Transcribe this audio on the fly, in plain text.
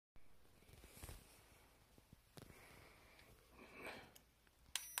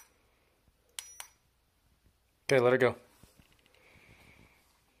Okay, let her go.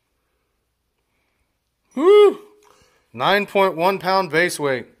 Woo! 9.1 pound base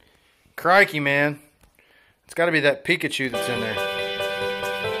weight. Crikey, man. It's got to be that Pikachu that's in there.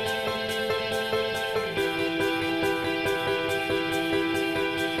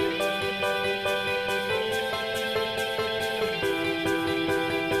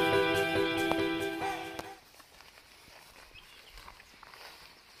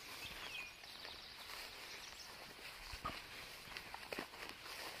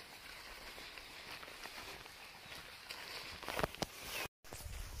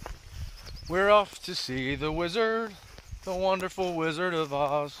 We're off to see the wizard, the wonderful Wizard of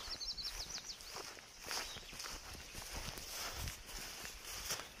Oz.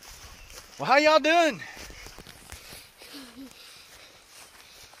 Well, how y'all doing?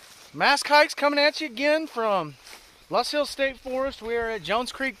 Mask hikes coming at you again from Lost Hills State Forest. We are at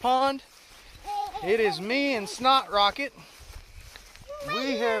Jones Creek Pond. It is me and Snotrocket.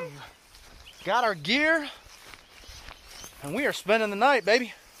 We have got our gear and we are spending the night,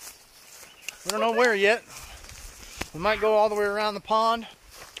 baby. We don't know where yet. We might go all the way around the pond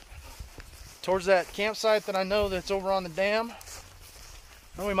towards that campsite that I know that's over on the dam.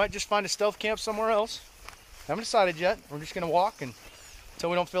 Or we might just find a stealth camp somewhere else. Haven't decided yet. We're just going to walk until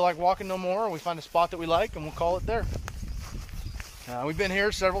we don't feel like walking no more, or we find a spot that we like and we'll call it there. We've been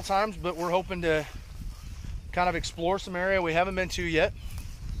here several times, but we're hoping to kind of explore some area we haven't been to yet.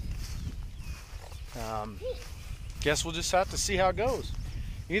 Guess we'll just have to see how it goes.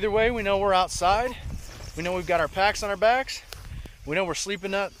 Either way, we know we're outside. We know we've got our packs on our backs. We know we're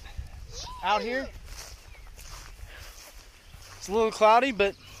sleeping out here. It's a little cloudy,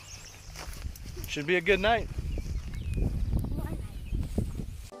 but should be a good night.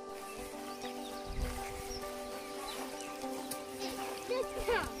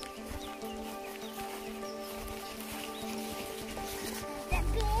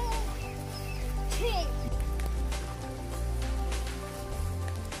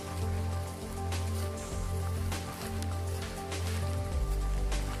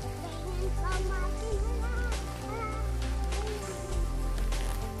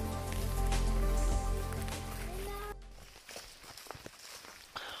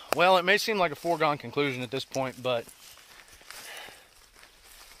 Well, it may seem like a foregone conclusion at this point, but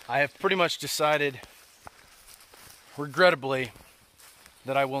I have pretty much decided, regrettably,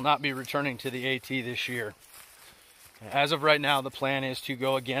 that I will not be returning to the AT this year. As of right now, the plan is to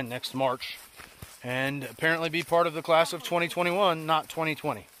go again next March and apparently be part of the class of 2021, not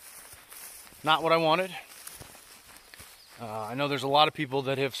 2020. Not what I wanted. I know there's a lot of people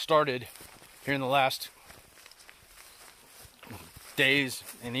that have started here in the last days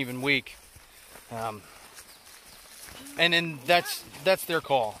and even week, and that's their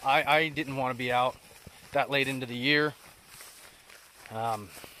call. I didn't want to be out that late into the year,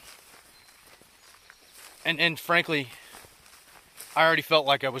 and frankly, I already felt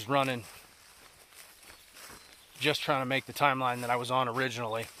like I was running, just trying to make the timeline that I was on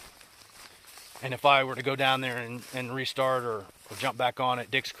originally. And if I were to go down there and restart or jump back on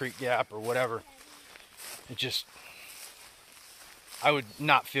at Dix Creek Gap or whatever, I would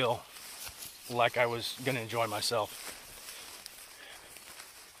not feel like I was going to enjoy myself.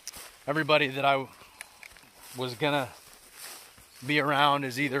 Everybody that I was going to be around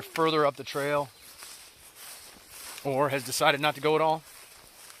is either further up the trail or has decided not to go at all.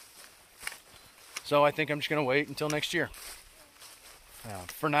 So I think I'm just going to wait until next year.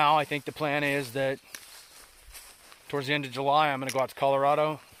 For now, I think the plan is that towards the end of July, I'm going to go out to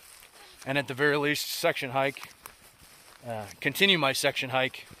Colorado and at the very least section hike. Continue my section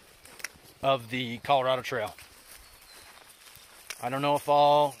hike of the Colorado Trail. I don't know if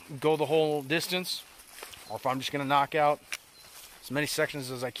I'll go the whole distance or if I'm just going to knock out as many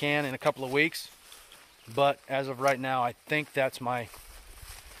sections as I can in a couple of weeks. But as of right now, I think that's my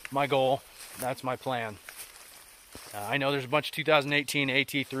goal. That's my plan. I know there's a bunch of 2018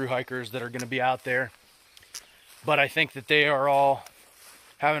 AT through hikers that are going to be out there, but I think that they are all,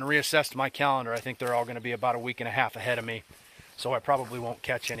 having reassessed my calendar, I think they're all going to be about a week and a half ahead of me, so I probably won't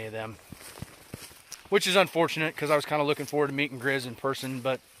catch any of them, which is unfortunate because I was kind of looking forward to meeting Grizz in person,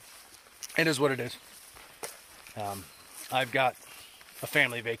 but it is what it is. I've got a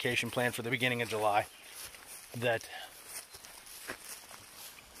family vacation planned for the beginning of July that,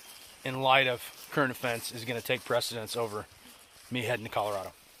 in light of current events, is going to take precedence over me heading to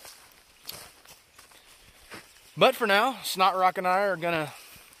Colorado. But for now, Snotrocket and I are going to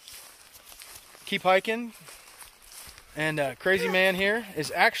keep hiking. And Crazy Man here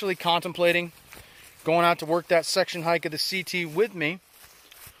is actually contemplating going out to work that section hike of the CT with me.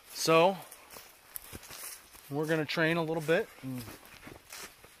 So we're gonna train a little bit and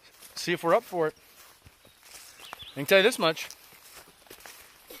see if we're up for it. I can tell you this much.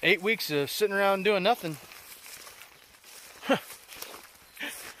 8 weeks of sitting around doing nothing.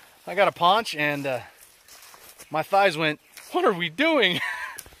 I got a paunch and my thighs went, what are we doing?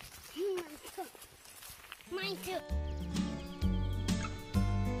 Mine too.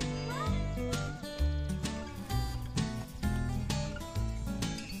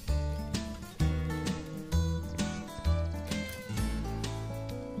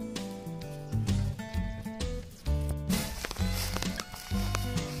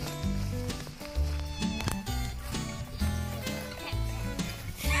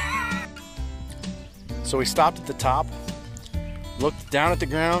 So we stopped at the top, looked down at the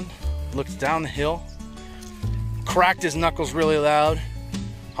ground, looked down the hill, cracked his knuckles really loud,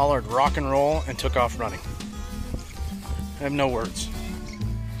 hollered rock and roll, and took off running. I have no words.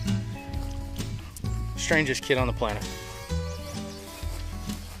 Strangest kid on the planet.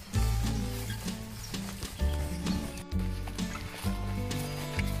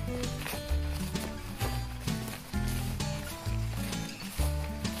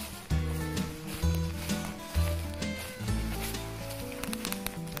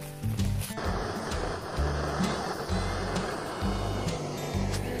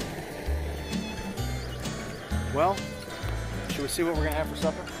 Well, should we see what we're gonna have for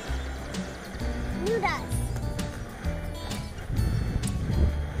supper? Noodles.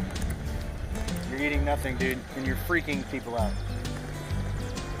 You're eating nothing, dude, and you're freaking people out.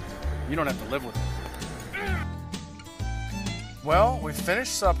 You don't have to live with it. Well, we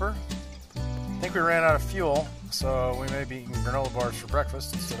finished supper. I think we ran out of fuel, so we may be eating granola bars for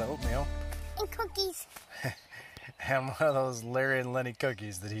breakfast instead of oatmeal. And cookies. And one of those Larry and Lenny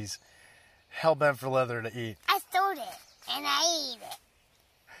cookies that he's hell-bent for leather to eat. I stole it, and I ate it.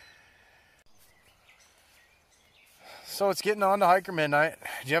 So it's getting on to hiker midnight.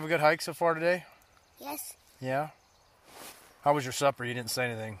 Did you have a good hike so far today? Yes. Yeah? How was your supper? You didn't say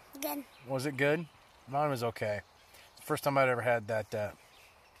anything. Good. Was it good? Mine was okay. First time I'd ever had that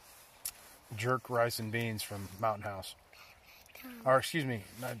jerk rice and beans from Mountain House. Or excuse me,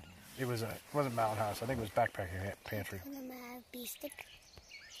 it wasn't Mountain House. I think it was Backpacking Pantry.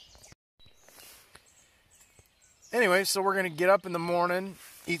 Anyway, so we're going to get up in the morning,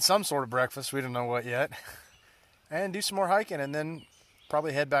 eat some sort of breakfast, we don't know what yet, and do some more hiking, and then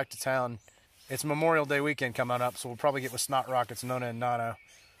probably head back to town. It's Memorial Day weekend coming up, so we'll probably get with Snotrockets, Nona and Nano,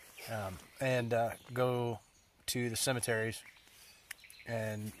 and go to the cemeteries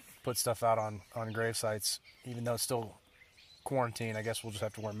and put stuff out on grave sites. Even though it's still quarantine, I guess we'll just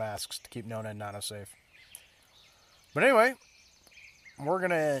have to wear masks to keep Nona and Nano safe. But anyway, we're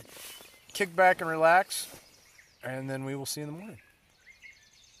going to kick back and relax, and then we will see you in the morning.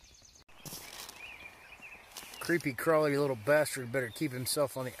 Creepy, crawly little bastard better keep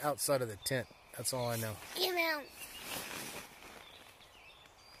himself on the outside of the tent. That's all I know. Get out.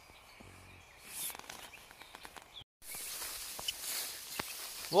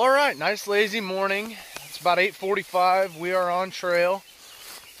 Well, all right, nice lazy morning. It's about 8:45. We are on trail.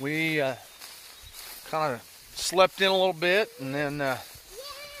 We kind of slept in a little bit and then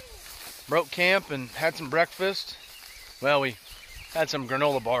broke camp and had some breakfast. Well, we had some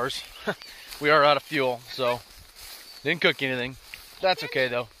granola bars. We are out of fuel, so didn't cook anything. That's okay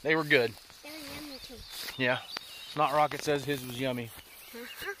though. They were good. They're yummy too. Yeah. Snotrocket says his was yummy. Where's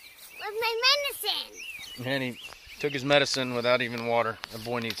my medicine? And he took his medicine without even water. The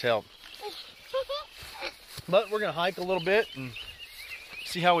boy needs help. But we're gonna hike a little bit and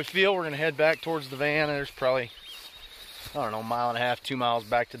see how we feel. We're gonna head back towards the van. There's probably, I don't know, 1.5 miles, 2 miles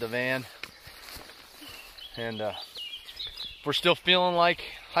back to the van. And if we're still feeling like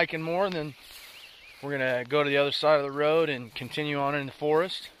hiking more, then we're gonna go to the other side of the road and continue on in the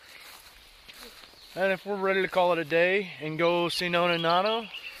forest. And if we're ready to call it a day and go see Nona and Nano,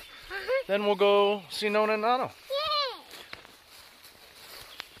 then we'll go see Nona and Nano. Yeah.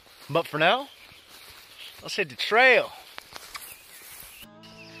 But for now, let's hit the trail.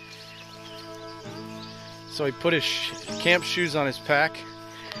 So he put his camp shoes on his pack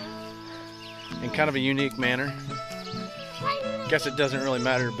in kind of a unique manner. Guess it doesn't really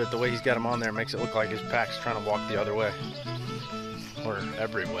matter, but the way he's got them on there makes it look like his pack's trying to walk the other way. Or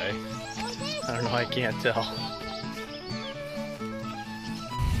every way. I don't know, I can't tell.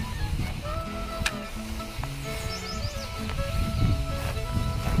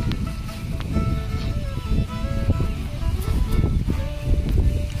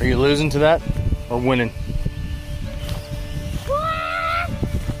 Are you losing to that or winning?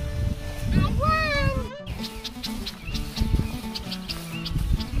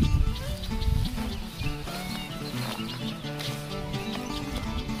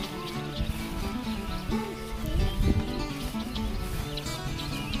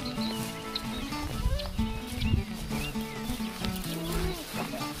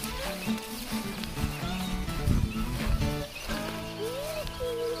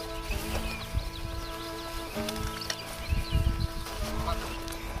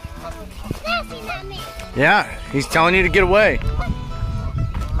 Snapping at me. Yeah, he's telling you to get away. I'm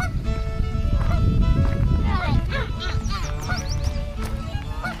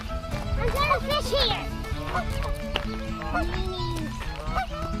gonna fish here.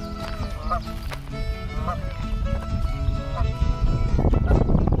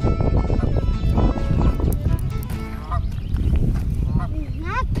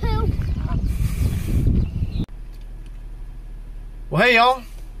 Not poop. Well, hey, y'all.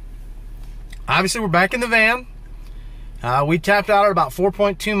 Obviously, we're back in the van. We tapped out at about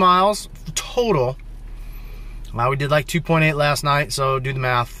 4.2 miles total. We did like 2.8 last night, so do the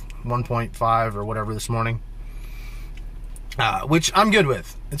math, 1.5 or whatever this morning. Which I'm good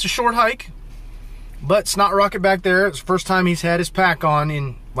with. It's a short hike, but Snotrocket back there, it's the first time he's had his pack on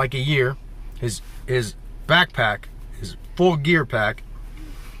in like a year. His backpack, his full gear pack.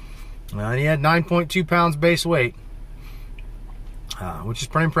 And he had 9.2 pounds base weight. Which is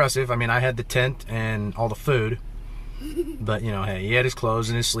pretty impressive. I mean, I had the tent and all the food, but you know, hey, he had his clothes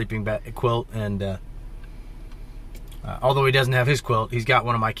and his sleeping quilt, and although he doesn't have his quilt, he's got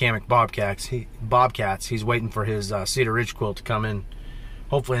one of my Kamek bobcats. He's waiting for his Cedar Ridge quilt to come in,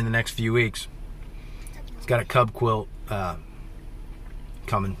 hopefully in the next few weeks. He's got a cub quilt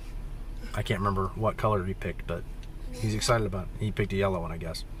coming. I can't remember what color he picked, but he's excited about it. He picked a yellow one, I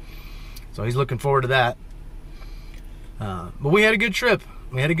guess. So he's looking forward to that. But we had a good trip.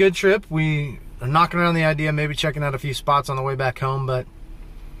 We are knocking around the idea of maybe checking out a few spots on the way back home, but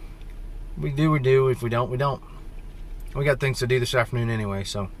we do. If we don't, we don't. We got things to do this afternoon anyway,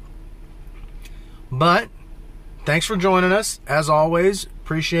 so. But thanks for joining us. As always,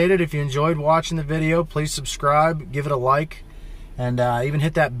 appreciate it. If you enjoyed watching the video, please subscribe, give it a like, and even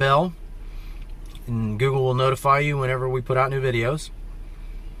hit that bell. And Google will notify you whenever we put out new videos.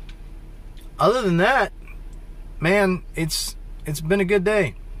 Other than that, man, it's been a good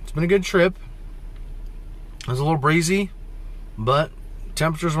day. It's been a good trip. It was a little breezy, but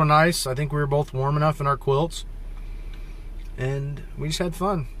temperatures were nice. I think we were both warm enough in our quilts. And we just had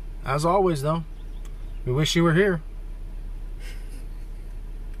fun. As always, though, we wish you were here.